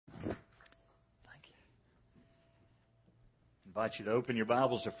invite you to open your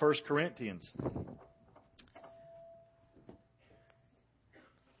Bibles to 1 Corinthians.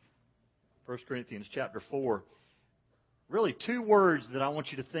 1 Corinthians chapter 4. Really two words that I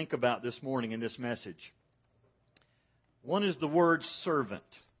want you to think about this morning in this message. One is the word servant.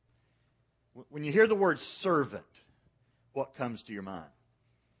 When you hear the word servant, what comes to your mind?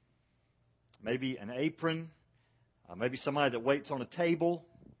 Maybe an apron, maybe somebody that waits on a table,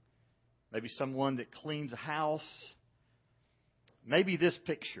 maybe someone that cleans a house. Maybe this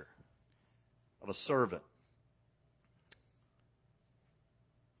picture of a servant.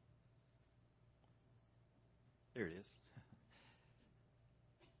 There it is.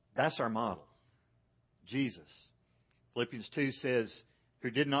 That's our model. Jesus. Philippians 2 says, who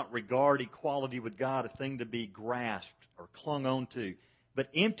did not regard equality with God a thing to be grasped or clung on to, but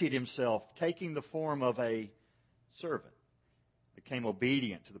emptied himself, taking the form of a servant. Became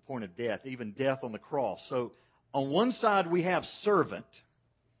obedient to the point of death, even death on the cross. So, on one side we have servant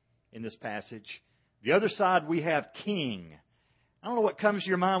in this passage. The other side we have king. I don't know what comes to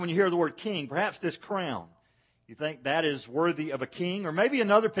your mind when you hear the word king. Perhaps this crown. You think that is worthy of a king? Or maybe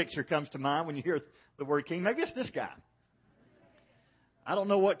another picture comes to mind when you hear the word king. Maybe it's this guy. I don't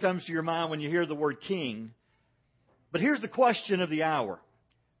know what comes to your mind when you hear the word king. But here's the question of the hour.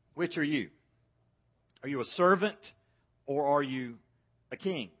 Which are you? Are you a servant or are you a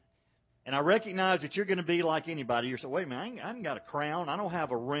king? And I recognize that you're going to be like anybody. You're saying, wait a minute, I ain't got a crown. I don't have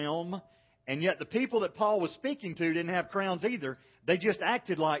a realm. And yet the people that Paul was speaking to didn't have crowns either. They just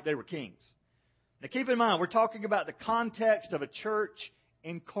acted like they were kings. Now keep in mind, we're talking about the context of a church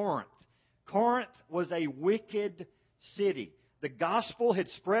in Corinth. Corinth was a wicked city. The gospel had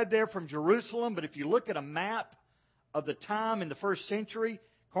spread there from Jerusalem, but if you look at a map of the time in the first century,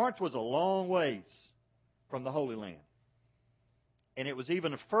 Corinth was a long ways from the Holy Land. And it was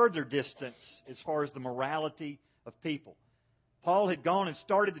even a further distance as far as the morality of people. Paul had gone and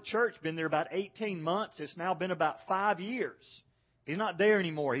started the church, been there about 18 months. It's now been about 5 years. He's not there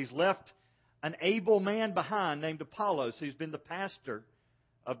anymore. He's left an able man behind named Apollos, who's been the pastor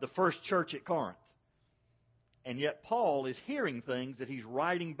of the first church at Corinth. And yet Paul is hearing things that he's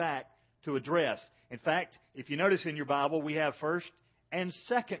writing back to address. In fact, if you notice in your Bible, we have 1 and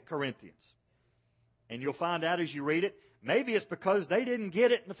 2 Corinthians. And you'll find out as you read it, maybe it's because they didn't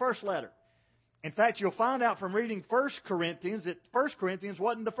get it in the first letter. In fact, you'll find out from reading 1 Corinthians that 1 Corinthians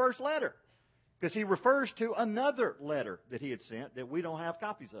wasn't the first letter. Because he refers to another letter that he had sent that we don't have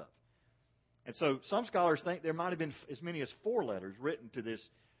copies of. And so some scholars think there might have been as many as 4 letters written to this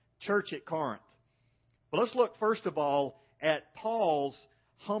church at Corinth. But let's look first of all at Paul's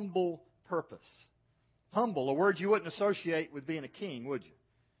humble purpose. Humble, a word you wouldn't associate with being a king, would you?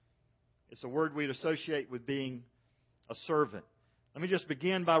 It's a word we'd associate with being a servant. Let me just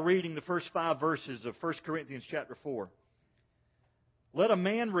begin by reading the first 5 verses of 1 Corinthians chapter 4. Let a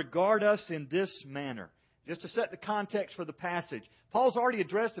man regard us in this manner. Just to set the context for the passage. Paul's already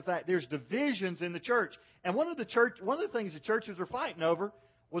addressed the fact there's divisions in the church. And one of the things the churches were fighting over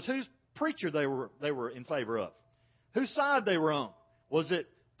was whose preacher they were in favor of. Whose side they were on. Was it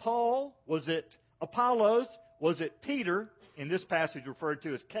Paul? Was it Apollos? Was it Peter? In this passage referred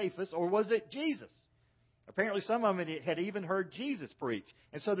to as Cephas, or was it Jesus? Apparently some of them had even heard Jesus preach.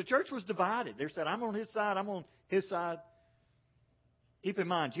 And so the church was divided. They said, I'm on his side, I'm on his side. Keep in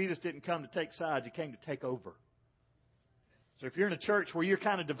mind, Jesus didn't come to take sides, He came to take over. So if you're in a church where you're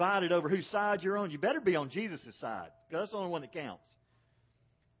kind of divided over whose side you're on, you better be on Jesus' side, because that's the only one that counts.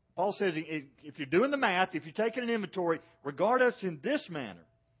 Paul says, if you're doing the math, if you're taking an inventory, regard us in this manner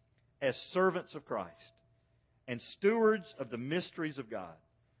as servants of Christ and stewards of the mysteries of God.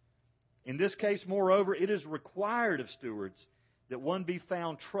 In this case, moreover, it is required of stewards that one be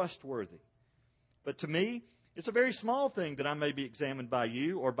found trustworthy. But to me, it's a very small thing that I may be examined by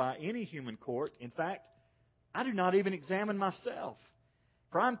you or by any human court. In fact, I do not even examine myself.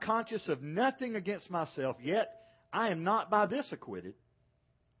 For I am conscious of nothing against myself, yet I am not by this acquitted.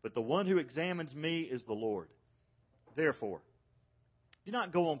 But the one who examines me is the Lord. Therefore, do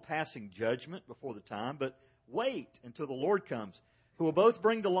not go on passing judgment before the time, but wait until the Lord comes, who will both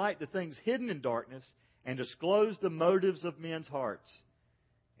bring to light the things hidden in darkness and disclose the motives of men's hearts.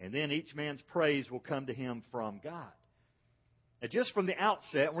 And then each man's praise will come to him from God. Now, just from the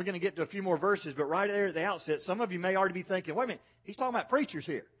outset, we're going to get to a few more verses, but right there at the outset, some of you may already be thinking, wait a minute, he's talking about preachers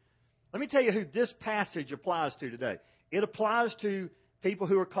here. Let me tell you who this passage applies to today. It applies to people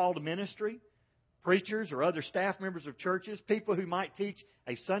who are called to ministry, preachers or other staff members of churches, people who might teach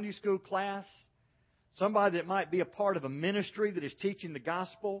a Sunday school class, somebody that might be a part of a ministry that is teaching the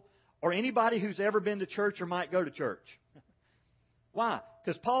gospel, or anybody who's ever been to church or might go to church. Why?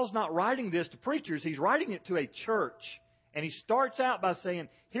 Because Paul's not writing this to preachers. He's writing it to a church And he starts out by saying,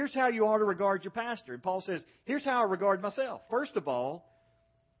 here's how you ought to regard your pastor. And Paul says, here's how I regard myself. First of all,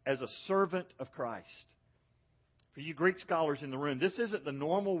 as a servant of Christ. For you Greek scholars in the room, this isn't the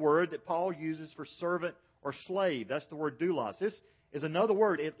normal word that Paul uses for servant or slave. That's the word doulos. This is another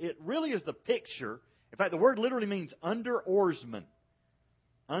word. It really is the picture. In fact, the word literally means under oarsman.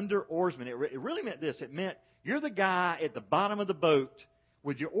 Under oarsman. It really meant this. It meant you're the guy at the bottom of the boat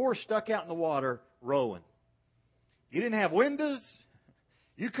with your oar stuck out in the water rowing. You didn't have windows.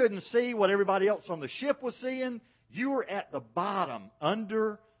 You couldn't see what everybody else on the ship was seeing. You were at the bottom,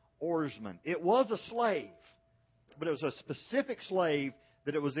 under oarsman. It was a slave, but it was a specific slave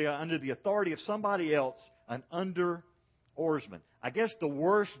that it was under the authority of somebody else, an under oarsman. I guess the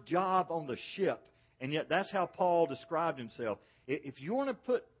worst job on the ship, and yet that's how Paul described himself. If you want to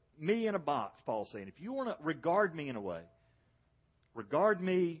put me in a box, Paul's saying, if you want to regard me in a way, regard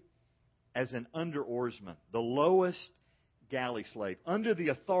me as an under oarsman, the lowest galley slave, under the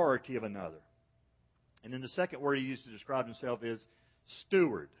authority of another. And then the second word he used to describe himself is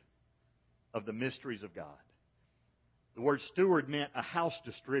steward of the mysteries of God. The word steward meant a house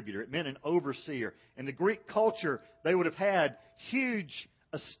distributor. It meant an overseer. In the Greek culture, they would have had huge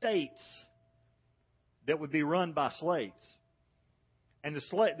estates that would be run by slaves. And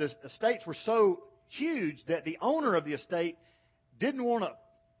the estates were so huge that the owner of the estate didn't want to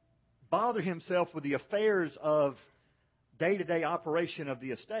bother himself with the affairs of day-to-day operation of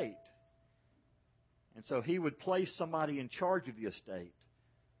the estate. And so he would place somebody in charge of the estate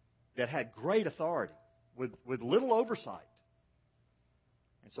that had great authority with little oversight.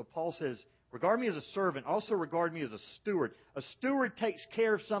 And so Paul says, regard me as a servant, also regard me as a steward. A steward takes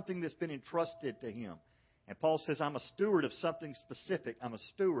care of something that's been entrusted to him. And Paul says, I'm a steward of something specific. I'm a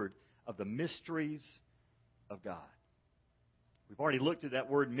steward of the mysteries of God. We've already looked at that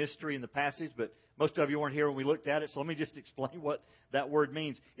word mystery in the passage, but most of you weren't here when we looked at it, so let me just explain what that word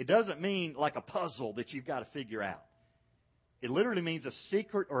means. It doesn't mean like a puzzle that you've got to figure out. It literally means a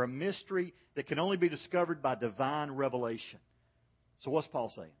secret or a mystery that can only be discovered by divine revelation. So what's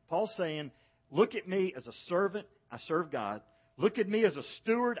Paul saying? Paul's saying, look at me as a servant. I serve God. Look at me as a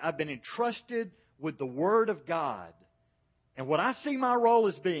steward. I've been entrusted with the Word of God. And what I see my role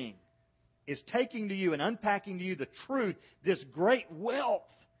as being is taking to you and unpacking to you the truth, this great wealth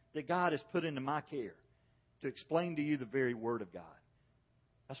that God has put into my care, to explain to you the very Word of God.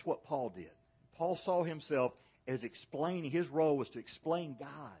 That's what Paul did. Paul saw himself as explaining, his role was to explain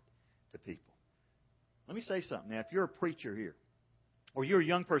God to people. Let me say something. Now, if you're a preacher here, or you're a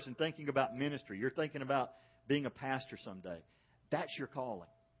young person thinking about ministry, you're thinking about being a pastor someday, that's your calling.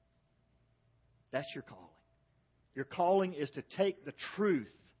 That's your calling. Your calling is to take the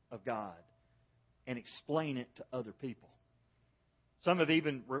truth of God and explain it to other people. Some have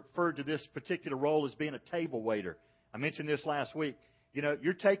even referred to this particular role as being a table waiter. I mentioned this last week. You know,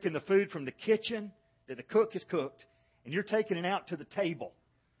 you're taking the food from the kitchen that the cook has cooked, and you're taking it out to the table.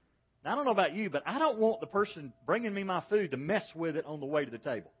 Now, I don't know about you, but I don't want the person bringing me my food to mess with it on the way to the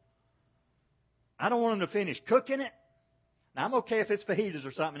table. I don't want them to finish cooking it. Now, I'm okay if it's fajitas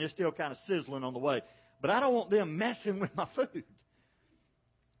or something and it's still kind of sizzling on the way, but I don't want them messing with my food.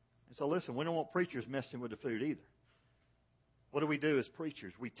 And so listen, we don't want preachers messing with the food either. What do we do as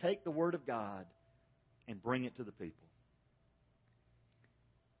preachers? We take the Word of God and bring it to the people.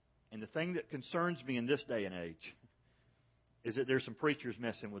 And the thing that concerns me in this day and age is that there's some preachers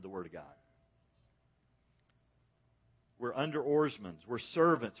messing with the Word of God. We're under oarsmen. We're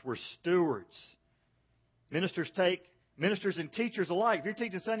servants. We're stewards. Ministers and teachers alike. If you're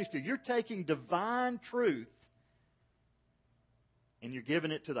teaching Sunday school, you're taking divine truth and you're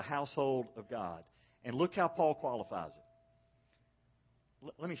giving it to the household of God. And look how Paul qualifies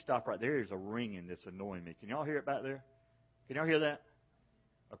it. Let me stop right there. There's a ringing that's annoying me. Can y'all hear it back there? Can y'all hear that?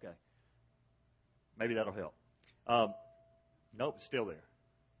 Okay. Maybe that'll help. Nope, it's still there.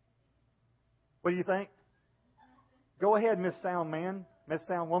 What do you think? Go ahead, Miss Sound Man, Miss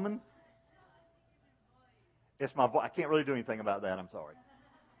Sound Woman. It's my voice. I can't really do anything about that. I'm sorry.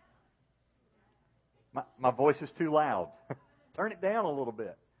 My voice is too loud. Turn it down a little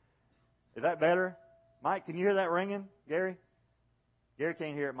bit. Is that better? Mike, can you hear that ringing? Gary? Gary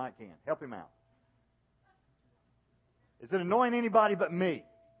can't hear it. Mike can. Help him out. Is it annoying anybody but me?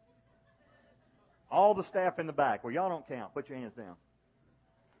 All the staff in the back. Well, y'all don't count. Put your hands down.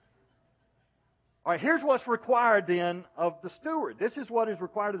 All right, here's what's required then of the steward. This is what is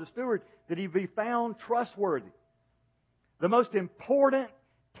required of the steward, that he be found trustworthy. The most important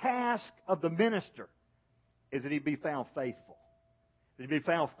task of the minister is that he be found faithful. That he be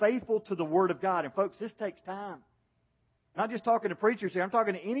found faithful to the Word of God. And folks, this takes time. I'm not just talking to preachers here. I'm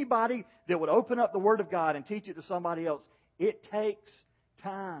talking to anybody that would open up the Word of God and teach it to somebody else. It takes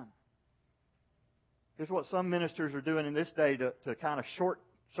time. Here's what some ministers are doing in this day to kind of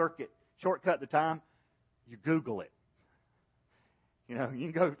shortcut the time. You Google it. You know,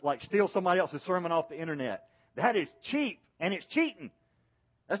 you can go steal somebody else's sermon off the internet. That is cheap, and it's cheating.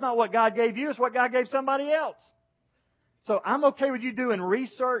 That's not what God gave you. It's what God gave somebody else. So I'm okay with you doing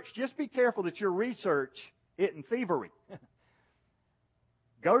research. Just be careful that your research isn't thievery.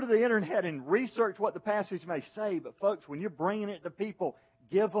 Go to the internet and research what the passage may say. But folks, when you're bringing it to people,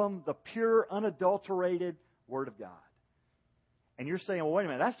 give them the pure, unadulterated Word of God. And you're saying, well, wait a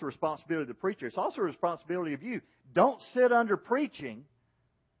minute, that's the responsibility of the preacher. It's also a responsibility of you. Don't sit under preaching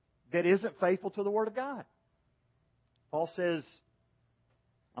that isn't faithful to the Word of God. Paul says,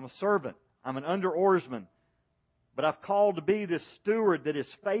 I'm a servant. I'm an under-oarsman. But I've called to be this steward that is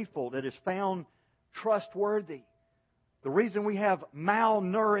faithful, that is found trustworthy. The reason we have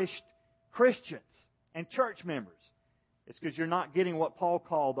malnourished Christians and church members is because you're not getting what Paul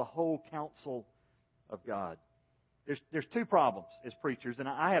called the whole counsel of God. There's two problems as preachers, and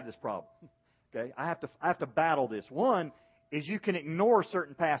I have this problem. Okay, I have to battle this. One is you can ignore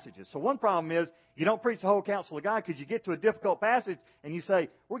certain passages. So one problem is you don't preach the whole counsel of God because you get to a difficult passage and you say,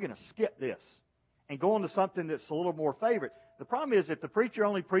 we're going to skip this and go on to something that's a little more favorite. The problem is if the preacher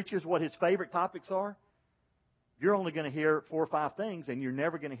only preaches what his favorite topics are, you're only going to hear 4 or 5 things and you're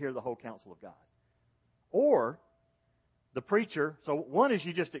never going to hear the whole counsel of God. Or the preacher, so one is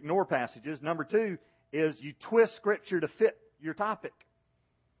you just ignore passages. Number 2 is you twist Scripture to fit your topic.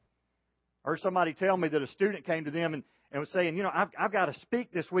 I heard somebody tell me that a student came to them and was saying, you know, I've got to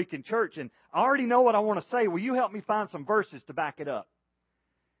speak this week in church and I already know what I want to say. Will you help me find some verses to back it up?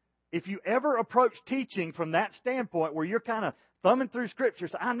 If you ever approach teaching from that standpoint where you're kind of thumbing through Scripture,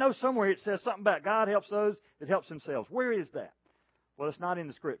 so I know somewhere it says something about God helps those that helps themselves. Where is that? Well, it's not in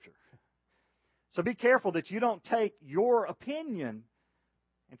the Scripture. So be careful that you don't take your opinion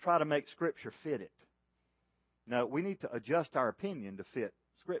and try to make Scripture fit it. No, we need to adjust our opinion to fit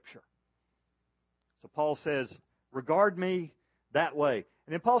Scripture. So Paul says, regard me that way.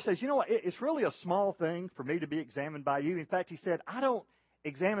 And then Paul says, you know what, it's really a small thing for me to be examined by you. In fact, he said, I don't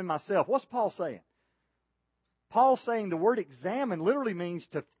examine myself. What's Paul saying? Paul's saying the word examine literally means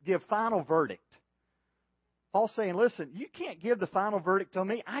to give final verdict. Paul's saying, listen, you can't give the final verdict on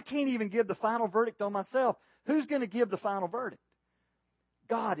me. I can't even give the final verdict on myself. Who's going to give the final verdict?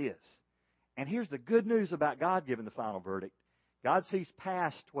 God is. And here's the good news about God giving the final verdict. God sees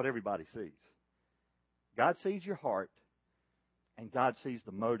past what everybody sees. God sees your heart, and God sees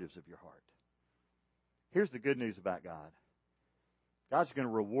the motives of your heart. Here's the good news about God. God's going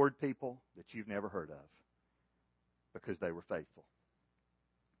to reward people that you've never heard of because they were faithful.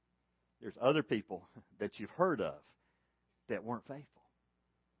 There's other people that you've heard of that weren't faithful.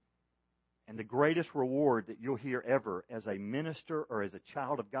 And the greatest reward that you'll hear ever as a minister or as a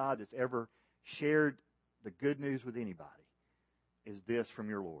child of God that's ever shared the good news with anybody is this from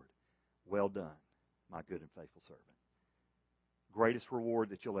your Lord. Well done, my good and faithful servant. Greatest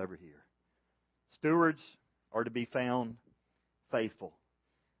reward that you'll ever hear. Stewards are to be found faithful.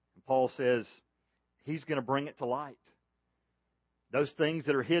 And Paul says he's going to bring it to light. Those things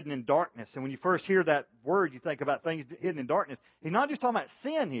that are hidden in darkness. And when you first hear that word, you think about things hidden in darkness. He's not just talking about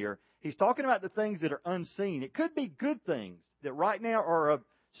sin here. He's talking about the things that are unseen. It could be good things that right now are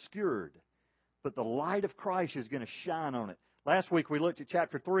obscured. But the light of Christ is going to shine on it. Last week we looked at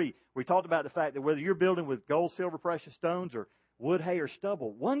chapter 3. We talked about the fact that whether you're building with gold, silver, precious stones, or wood, hay, or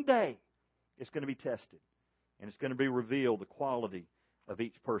stubble, one day it's going to be tested. And it's going to be revealed the quality of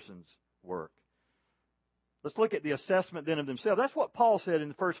each person's work. Let's look at the assessment then of themselves. That's what Paul said in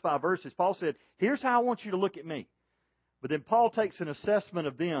the first 5 verses. Paul said, here's how I want you to look at me. But then Paul takes an assessment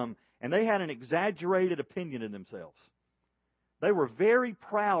of them, and they had an exaggerated opinion of themselves. They were very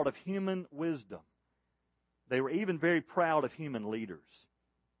proud of human wisdom. They were even very proud of human leaders.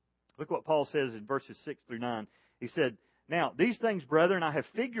 Look what Paul says in verses 6 through 9. He said, now, these things, brethren, I have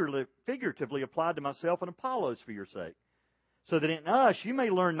figuratively applied to myself and Apollos for your sake, so that in us you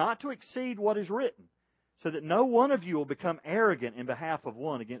may learn not to exceed what is written, so that no one of you will become arrogant in behalf of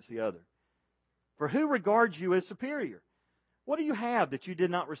one against the other. For who regards you as superior? What do you have that you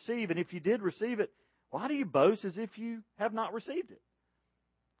did not receive? And if you did receive it, why do you boast as if you have not received it?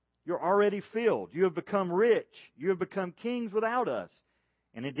 You're already filled. You have become rich. You have become kings without us.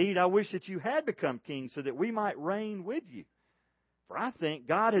 And indeed, I wish that you had become kings so that we might reign with you. For I think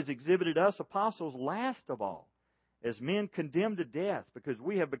God has exhibited us apostles last of all, as men condemned to death, because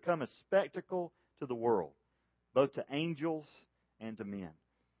we have become a spectacle to the world, both to angels and to men.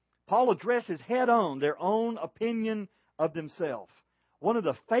 Paul addresses head on their own opinion of themselves. One of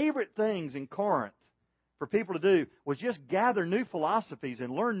the favorite things in Corinth for people to do was just gather new philosophies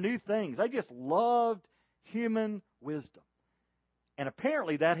and learn new things. They just loved human wisdom. And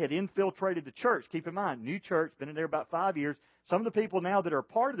apparently that had infiltrated the church. Keep in mind, new church, been in there about 5 years. Some of the people now that are a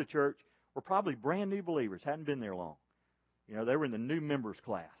part of the church were probably brand new believers, hadn't been there long. You know, they were in the new members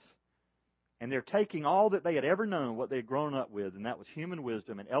class. And they're taking all that they had ever known, what they had grown up with, and that was human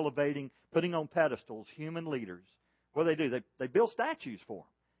wisdom, and elevating, putting on pedestals human leaders. What do? They build statues for them.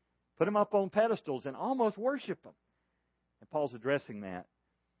 Put them up on pedestals and almost worship them. And Paul's addressing that.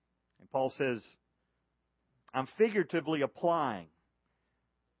 And Paul says, I'm figuratively applying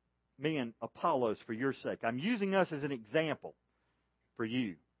me and Apollos for your sake. I'm using us as an example for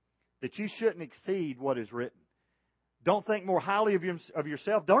you, that you shouldn't exceed what is written. Don't think more highly of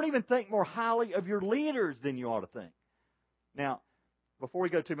yourself. Don't even think more highly of your leaders than you ought to think. Now, before we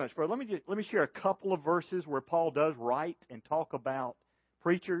go too much further, let me share a couple of verses where Paul does write and talk about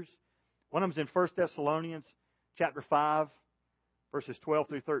preachers. One of them is in 1 Thessalonians chapter 5, verses 12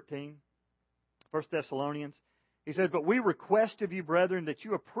 through 13. 1 Thessalonians. He says, but we request of you, brethren, that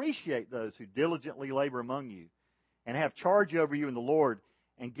you appreciate those who diligently labor among you and have charge over you in the Lord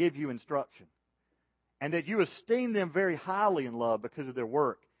and give you instruction. And that you esteem them very highly in love because of their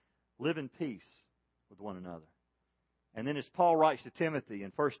work. Live in peace with one another. And then as Paul writes to Timothy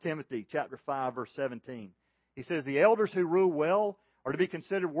in 1 Timothy chapter 5, verse 17, he says, the elders who rule well are to be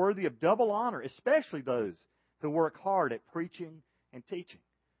considered worthy of double honor, especially those who work hard at preaching and teaching.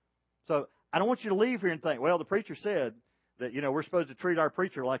 So I don't want you to leave here and think, well, the preacher said that, we're supposed to treat our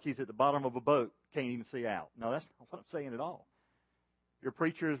preacher like he's at the bottom of a boat, can't even see out. No, that's not what I'm saying at all. Your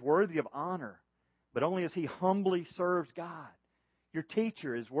preacher is worthy of honor, but only as he humbly serves God. Your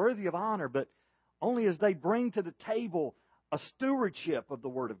teacher is worthy of honor, but only as they bring to the table a stewardship of the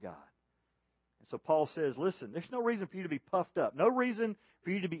Word of God. And so Paul says, listen, there's no reason for you to be puffed up. No reason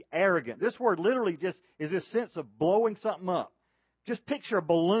for you to be arrogant. This word literally just is this sense of blowing something up. Just picture a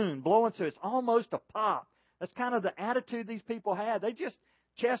balloon blowing so it's almost a pop. That's kind of the attitude these people had. They just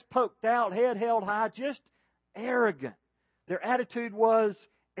chest poked out, head held high, just arrogant. Their attitude was,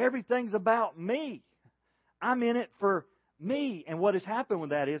 everything's about me. I'm in it for me. And what has happened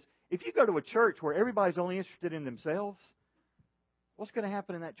with that is, if you go to a church where everybody's only interested in themselves, what's going to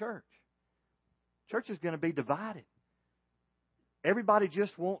happen in that church? Church is going to be divided. Everybody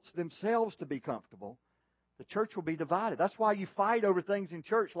just wants themselves to be comfortable. The church will be divided. That's why you fight over things in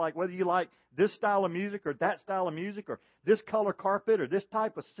church, like whether you like this style of music or that style of music or this color carpet or this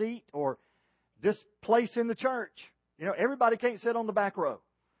type of seat or this place in the church. Everybody can't sit on the back row.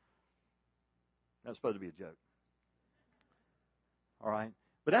 That's supposed to be a joke. All right?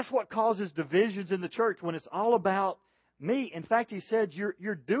 But that's what causes divisions in the church when it's all about me. In fact, he said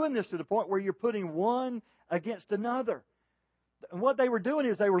you're doing this to the point where you're putting one against another. And what they were doing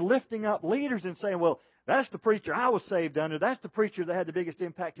is they were lifting up leaders and saying, well, that's the preacher I was saved under. That's the preacher that had the biggest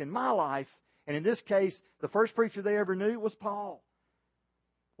impact in my life. And in this case, the first preacher they ever knew was Paul.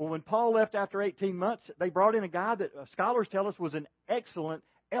 Well, when Paul left after 18 months, they brought in a guy that scholars tell us was an excellent,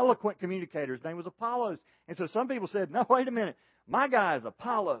 eloquent communicator. His name was Apollos. And so some people said, no, wait a minute. My guy is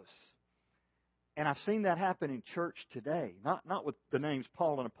Apollos. And I've seen that happen in church today. Not with the names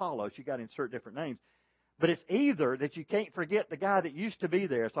Paul and Apollos. You've got to insert different names. But it's either that you can't forget the guy that used to be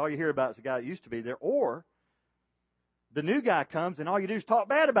there. That's all you hear about is the guy that used to be there. Or the new guy comes and all you do is talk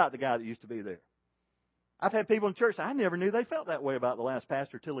bad about the guy that used to be there. I've had people in church say, I never knew they felt that way about the last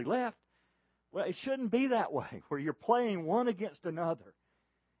pastor till he left. Well, it shouldn't be that way, where you're playing one against another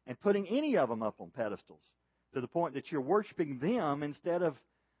and putting any of them up on pedestals to the point that you're worshiping them instead of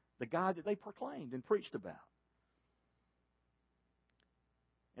the God that they proclaimed and preached about.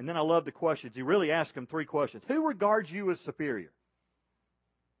 And then I love the questions. He really asked them 3 questions. Who regards you as superior?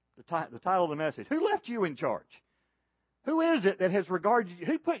 The title of the message. Who left you in charge? Who is it that has regarded you?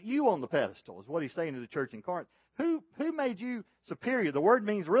 Who put you on the pedestal is what he's saying to the church in Corinth. Who made you superior? The word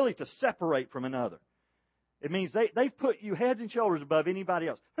means really to separate from another. It means they've put you heads and shoulders above anybody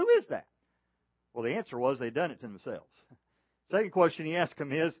else. Who is that? Well, the answer was they'd done it to themselves. Second question he asked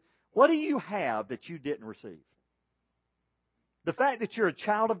them is, what do you have that you didn't receive? The fact that you're a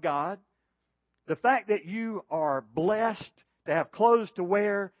child of God, the fact that you are blessed to have clothes to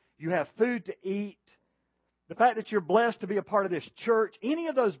wear, you have food to eat, the fact that you're blessed to be a part of this church, any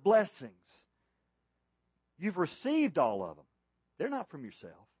of those blessings, you've received all of them. They're not from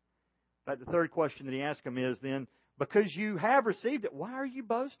yourself. In fact, the third question that he asked them is then, because you have received it, why are you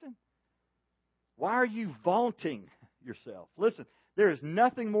boasting? Why are you vaunting yourself? Listen, there is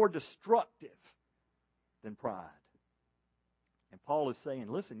nothing more destructive than pride. And Paul is saying,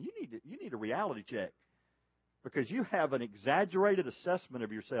 listen, you need a reality check because you have an exaggerated assessment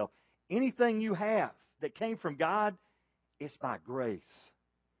of yourself. anything you have that came from God, it's by grace.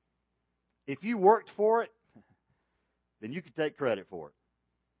 If you worked for it, then you can take credit for it.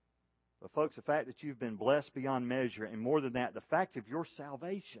 But folks, the fact that you've been blessed beyond measure, and more than that, the fact of your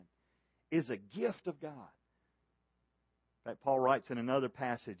salvation is a gift of God. In fact, Paul writes in another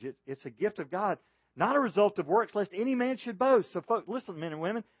passage, it's a gift of God, not a result of works, lest any man should boast. So folks, listen, men and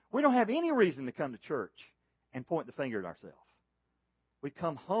women, we don't have any reason to come to church and point the finger at ourselves. We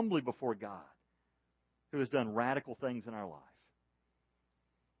come humbly before God, who has done radical things in our life.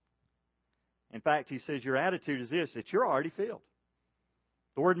 In fact, he says your attitude is this, that you're already filled.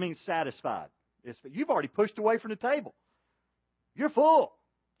 The word means satisfied. You've already pushed away from the table. You're full.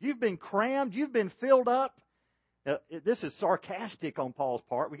 You've been crammed. You've been filled up. Now, this is sarcastic on Paul's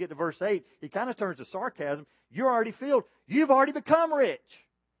part. We get to verse 8. He kind of turns to sarcasm. You're already filled. You've already become rich.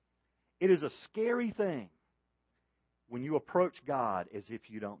 It is a scary thing when you approach God as if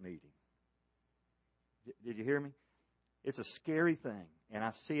you don't need Him. Did you hear me? It's a scary thing, and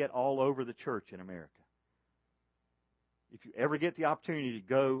I see it all over the church in America. If you ever get the opportunity to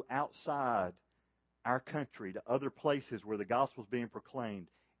go outside our country to other places where the gospel is being proclaimed,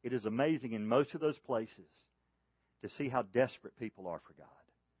 it is amazing in most of those places to see how desperate people are for God.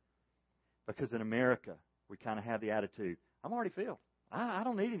 Because in America, we kind of have the attitude, I'm already filled. I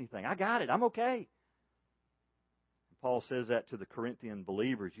don't need anything. I got it. I'm okay. Paul says that to the Corinthian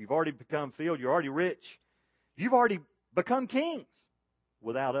believers. You've already become filled. You're already rich. You've already become kings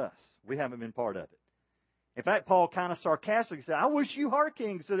without us. We haven't been part of it. In fact, Paul kind of sarcastically said, I wish you were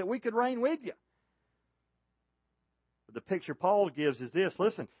kings so that we could reign with you. But the picture Paul gives is this.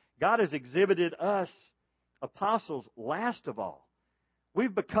 Listen, God has exhibited us apostles last of all.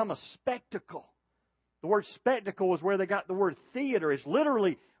 We've become a spectacle. The word spectacle is where they got the word theater. It's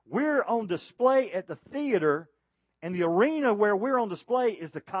literally, we're on display at the theater, and the arena where we're on display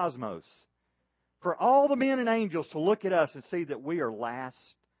is the cosmos. For all the men and angels to look at us and see that we are last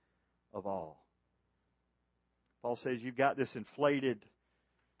of all. Paul says you've got this inflated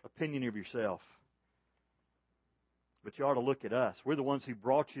opinion of yourself. But you ought to look at us. We're the ones who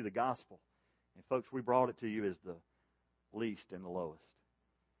brought you the gospel. And folks, we brought it to you as the least and the lowest.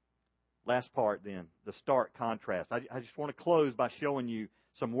 Last part then, the stark contrast. I just want to close by showing you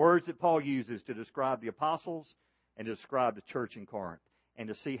some words that Paul uses to describe the apostles and to describe the church in Corinth, and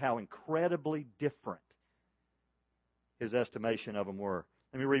to see how incredibly different his estimation of them were.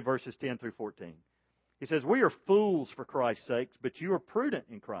 Let me read verses 10 through 14. He says, we are fools for Christ's sake, but you are prudent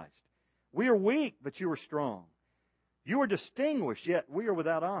in Christ. We are weak, but you are strong. You are distinguished, yet we are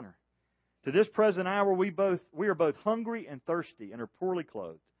without honor. To this present hour we are both hungry and thirsty, and are poorly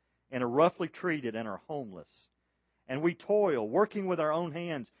clothed, and are roughly treated, and are homeless. And we toil, working with our own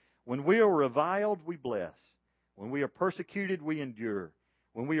hands. When we are reviled, we bless. When we are persecuted, we endure.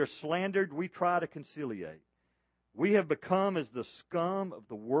 When we are slandered, we try to conciliate. We have become as the scum of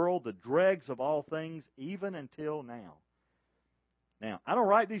the world, the dregs of all things, even until now. Now, I don't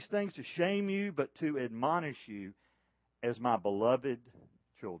write these things to shame you, but to admonish you as my beloved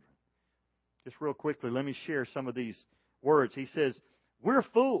children. Just real quickly, let me share some of these words. He says, we're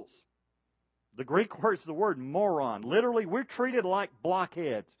fools. The Greek word is the word moron. Literally, we're treated like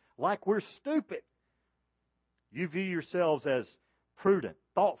blockheads, like we're stupid. You view yourselves as prudent,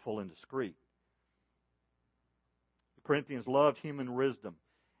 thoughtful, and discreet. The Corinthians loved human wisdom.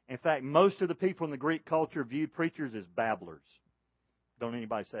 In fact, most of the people in the Greek culture viewed preachers as babblers. Don't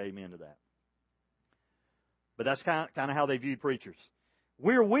anybody say amen to that. But that's kind of how they viewed preachers.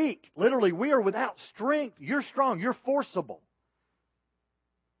 We're weak. Literally, we are without strength. You're strong. You're forcible.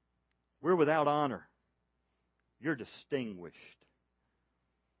 We're without honor. You're distinguished.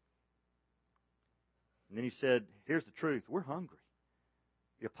 And then he said, here's the truth. We're hungry.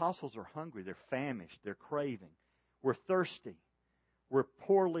 The apostles are hungry. They're famished. They're craving. We're thirsty. We're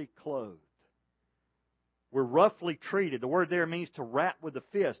poorly clothed. We're roughly treated. The word there means to rap with the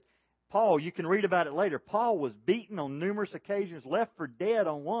fist. Paul, you can read about it later. Paul was beaten on numerous occasions, left for dead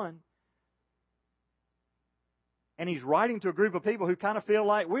on one. And he's writing to a group of people who kind of feel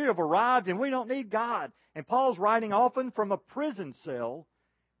like we have arrived and we don't need God. And Paul's writing often from a prison cell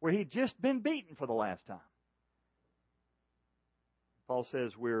where he'd just been beaten for the last time. Paul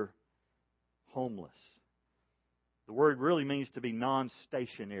says we're homeless. The word really means to be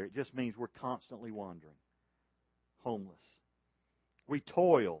non-stationary. It just means we're constantly wandering. Homeless. We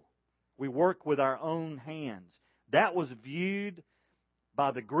toil. We work with our own hands. That was viewed by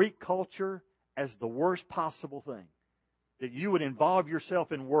the Greek culture as the worst possible thing. That you would involve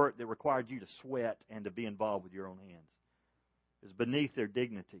yourself in work that required you to sweat and to be involved with your own hands. It's beneath their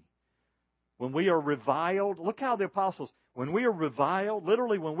dignity. When we are reviled, look how the apostles, When we are reviled,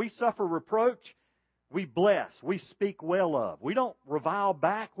 literally when we suffer reproach, we bless, we speak well of. We don't revile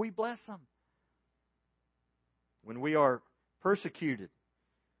back, we bless them. When we are persecuted,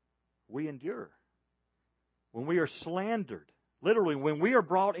 we endure. When we are slandered, literally when we are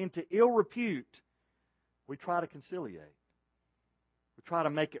brought into ill repute, we try to conciliate. We try to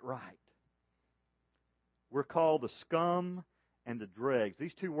make it right. We're called the scum and the dregs.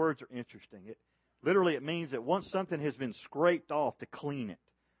 These two words are interesting. Literally, it means that once something has been scraped off to clean it,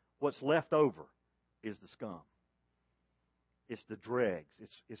 what's left over is the scum. It's the dregs.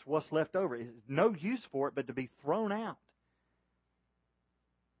 It's what's left over. It's no use for it but to be thrown out.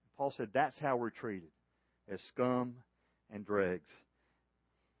 Paul said that's how we're treated, as scum and dregs.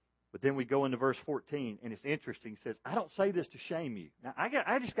 But then we go into verse 14, and it's interesting. He says, I don't say this to shame you. Now,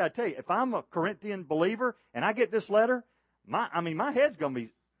 I just got to tell you, if I'm a Corinthian believer and I get this letter, my head's going to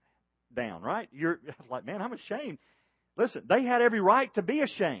be down, right? You're like, man, I'm ashamed. Listen, they had every right to be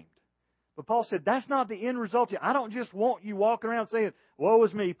ashamed. But Paul said, that's not the end result. I don't just want you walking around saying, woe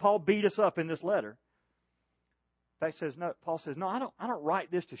is me, Paul beat us up in this letter. In fact, Paul says, no, I don't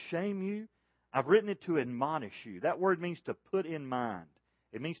write this to shame you. I've written it to admonish you. That word means to put in mind.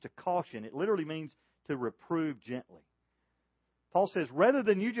 It means to caution. It literally means to reprove gently. Paul says, rather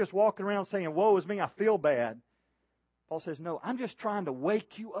than you just walking around saying, woe is me, I feel bad, Paul says, no, I'm just trying to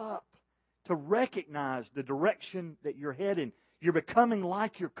wake you up to recognize the direction that you're heading. You're becoming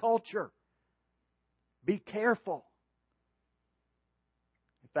like your culture. Be careful.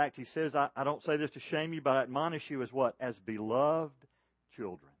 In fact, he says, I don't say this to shame you, but I admonish you as what? As beloved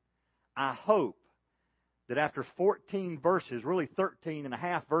children. I hope that after 14 verses, really 13 and a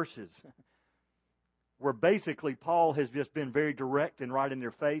half verses, where basically Paul has just been very direct and right in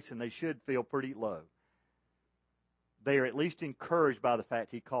their face, and they should feel pretty low. They are at least encouraged by the fact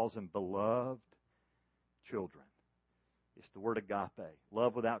he calls them beloved children. It's the word agape,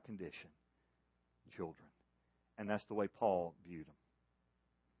 love without condition, children. And that's the way Paul viewed them.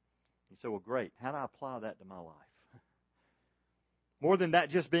 You say, well, great. How do I apply that to my life? More than that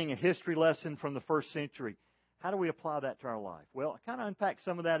just being a history lesson from the first century, how do we apply that to our life? Well, I kind of unpacked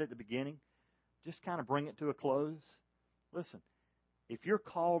some of that at the beginning. Just kind of bring it to a close. Listen, if you're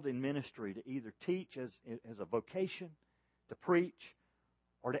called in ministry to either teach as a vocation, to preach,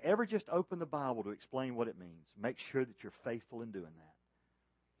 or to ever just open the Bible to explain what it means, make sure that you're faithful in doing that.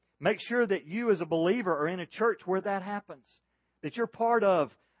 Make sure that you as a believer are in a church where that happens. That you're part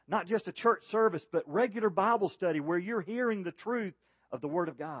of not just a church service, but regular Bible study where you're hearing the truth of the Word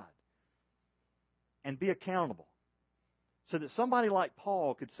of God. And be accountable. So that somebody like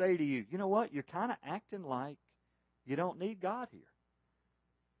Paul could say to you, you know what, you're kind of acting like you don't need God here.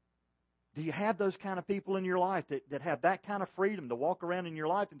 Do you have those kind of people in your life that have that kind of freedom to walk around in your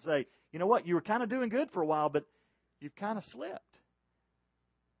life and say, you know what, you were kind of doing good for a while, but you've kind of slipped?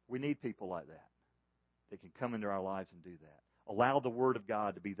 We need people like that. They can come into our lives and do that. Allow the Word of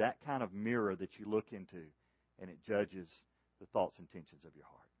God to be that kind of mirror that you look into, and it judges the thoughts and intentions of your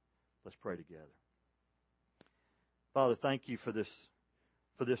heart. Let's pray together. Father, thank you for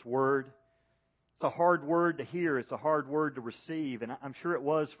this word. It's a hard word to hear. It's a hard word to receive, and I'm sure it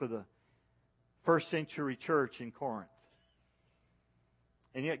was for the first century church in Corinth.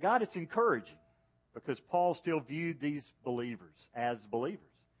 And yet, God, it's encouraging because Paul still viewed these believers, as beloved,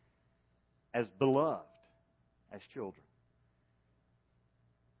 as children.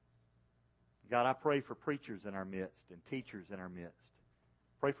 God, I pray for preachers in our midst and teachers in our midst.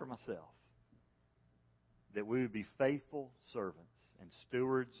 Pray for myself that we would be faithful servants and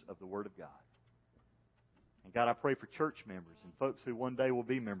stewards of the Word of God. And God, I pray for church members and folks who one day will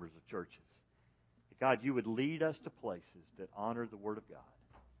be members of churches. God, you would lead us to places that honor the Word of God.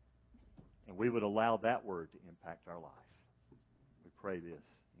 And we would allow that Word to impact our life. We pray this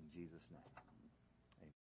in Jesus' name.